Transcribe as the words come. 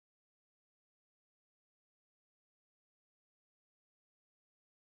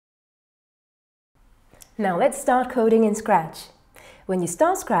Now let's start coding in Scratch. When you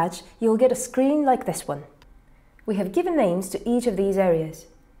start Scratch, you'll get a screen like this one. We have given names to each of these areas.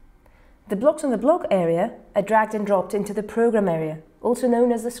 The blocks on the block area are dragged and dropped into the program area, also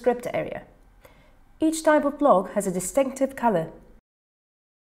known as the script area. Each type of block has a distinctive color.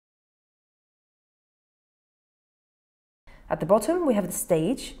 At the bottom we have the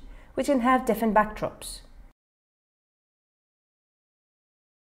stage, which can have different backdrops.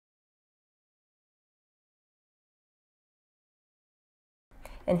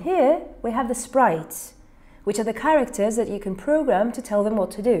 And here we have the sprites, which are the characters that you can program to tell them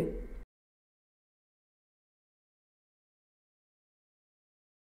what to do.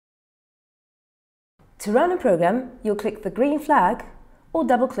 To run a program, you'll click the green flag or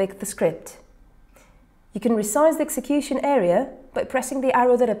double-click the script. You can resize the execution area by pressing the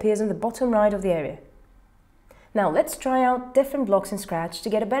arrow that appears on the bottom right of the area. Now let's try out different blocks in Scratch to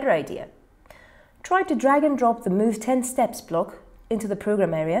get a better idea. Try to drag and drop the Move 10 Steps block into the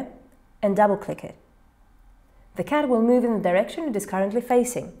program area and double-click it. The cat will move in the direction it is currently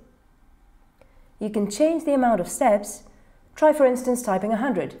facing. You can change the amount of steps. Try for instance typing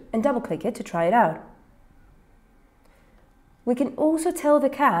 100 and double-click it to try it out. We can also tell the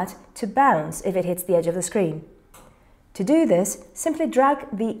cat to bounce if it hits the edge of the screen. To do this, simply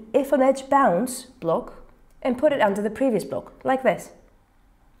drag the If on Edge Bounce block and put it under the previous block, like this.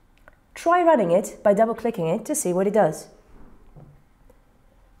 Try running it by double-clicking it to see what it does.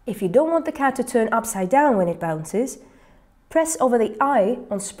 If you don't want the cat to turn upside down when it bounces, press over the eye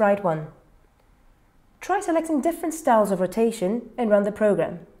on Sprite 1. Try selecting different styles of rotation and run the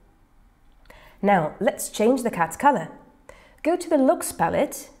program. Now let's change the cat's color. Go to the Looks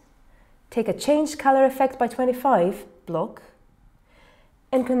palette, take a Change Color Effect by 25 block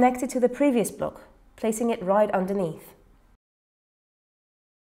and connect it to the previous block, placing it right underneath.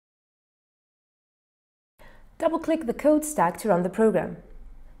 Double-click the code stack to run the program.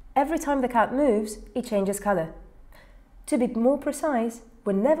 Every time the cat moves, it changes color. To be more precise,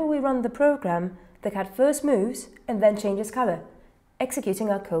 whenever we run the program, the cat first moves and then changes color, executing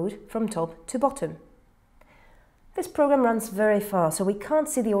our code from top to bottom. This program runs very fast, so we can't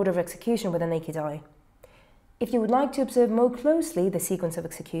see the order of execution with the naked eye. If you would like to observe more closely the sequence of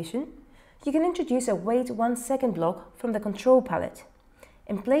execution, you can introduce a Wait 1 second block from the Control palette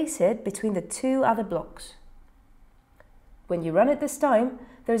and place it between the two other blocks. When you run it this time,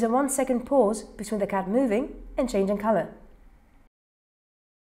 there is a 1 second pause between the cat moving and changing color.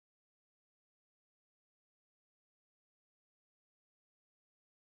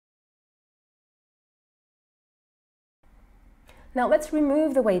 Now let's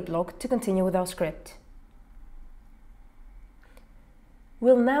remove the wait block to continue with our script.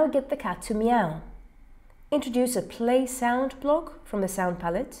 We'll now get the cat to meow. Introduce a Play Sound block from the Sound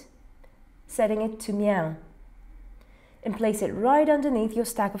palette, setting it to meow, and place it right underneath your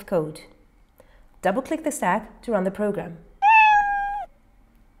stack of code. Double-click the stack to run the program.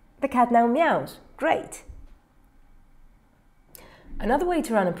 The cat now meows. Great! Another way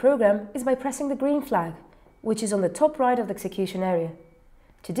to run a program is by pressing the green flag, which is on the top right of the execution area.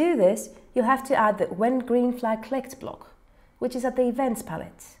 To do this, you'll have to add the When Green Flag Clicked block, which is at the Events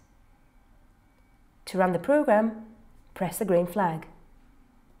palette. To run the program, press the green flag.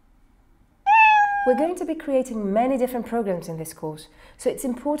 We're going to be creating many different programs in this course, so it's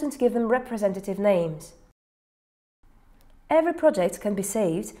important to give them representative names. Every project can be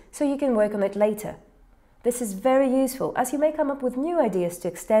saved so you can work on it later. This is very useful as you may come up with new ideas to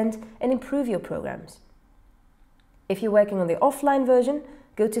extend and improve your programs. If you're working on the offline version,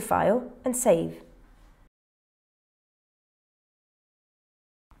 go to File and Save.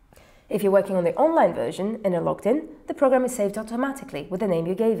 If you're working on the online version and are logged in, the program is saved automatically with the name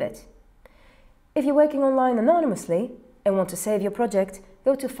you gave it. If you're working online anonymously and want to save your project,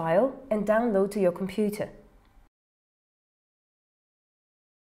 go to File and Download to your computer.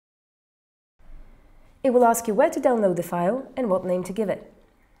 It will ask you where to download the file and what name to give it.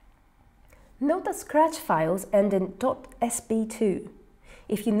 Note that Scratch files end in .sb2.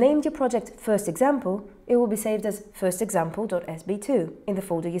 If you named your project First Example, it will be saved as firstexample.sb2 in the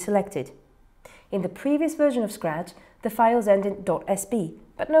folder you selected. In the previous version of Scratch, the files end in .sb,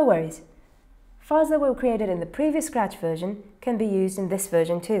 but no worries. Files that were created in the previous Scratch version can be used in this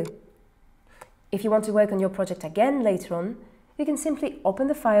version too. If you want to work on your project again later on, you can simply open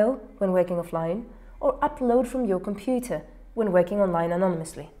the file when working offline or upload from your computer when working online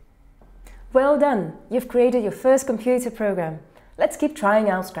anonymously. Well done! You've created your first computer program. Let's keep trying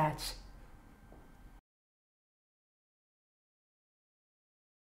out Scratch.